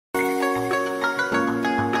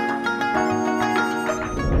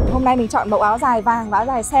hôm nay mình chọn màu áo dài vàng và áo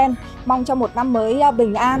dài sen, mong cho một năm mới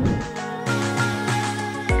bình an.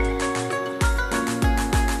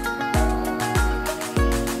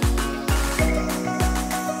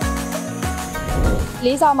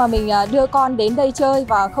 Lý do mà mình đưa con đến đây chơi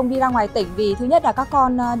và không đi ra ngoài tỉnh vì thứ nhất là các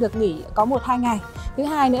con được nghỉ có 1-2 ngày. Thứ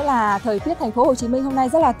hai nữa là thời tiết thành phố Hồ Chí Minh hôm nay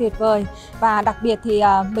rất là tuyệt vời, và đặc biệt thì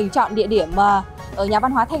mình chọn địa điểm ở nhà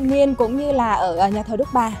văn hóa thanh niên cũng như là ở nhà thờ Đức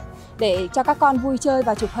Bà để cho các con vui chơi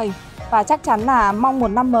và chụp hình. Và chắc chắn là mong một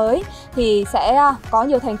năm mới thì sẽ có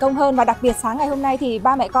nhiều thành công hơn, và đặc biệt sáng ngày hôm nay thì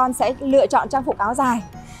ba mẹ con sẽ lựa chọn trang phục áo dài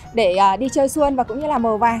để đi chơi xuân và cũng như là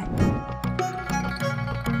màu vàng.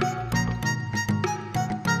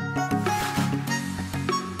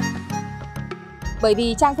 Bởi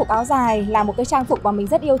vì trang phục áo dài là một cái trang phục mà mình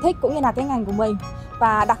rất yêu thích cũng như là cái ngành của mình.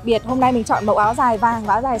 Và đặc biệt hôm nay mình chọn màu áo dài vàng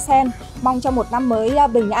và áo dài sen, mong cho một năm mới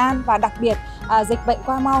bình an, và đặc biệt dịch bệnh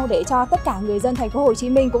qua mau để cho tất cả người dân thành phố Hồ Chí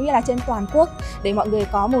Minh cũng như là trên toàn quốc, để mọi người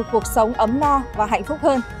có một cuộc sống ấm no và hạnh phúc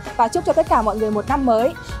hơn. Và chúc cho tất cả mọi người một năm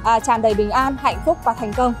mới tràn đầy bình an, hạnh phúc và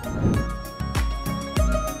thành công.